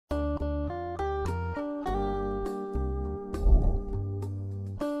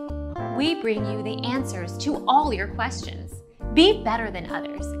we bring you the answers to all your questions. Be better than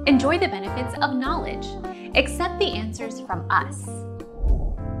others. Enjoy the benefits of knowledge. Accept the answers from us.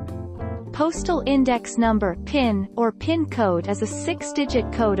 Postal Index Number (PIN) or PIN code is a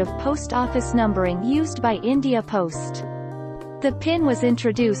 6-digit code of post office numbering used by India Post. The PIN was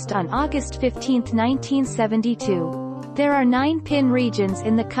introduced on August 15, 1972. There are 9 PIN regions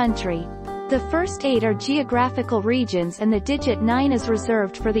in the country. The first 8 are geographical regions and the digit 9 is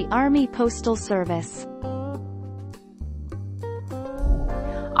reserved for the Army Postal Service.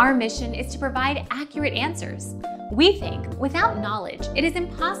 Our mission is to provide accurate answers. We think without knowledge, it is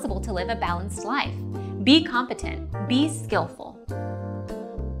impossible to live a balanced life. Be competent, be skillful.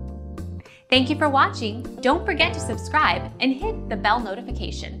 Thank you for watching. Don't forget to subscribe and hit the bell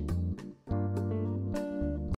notification.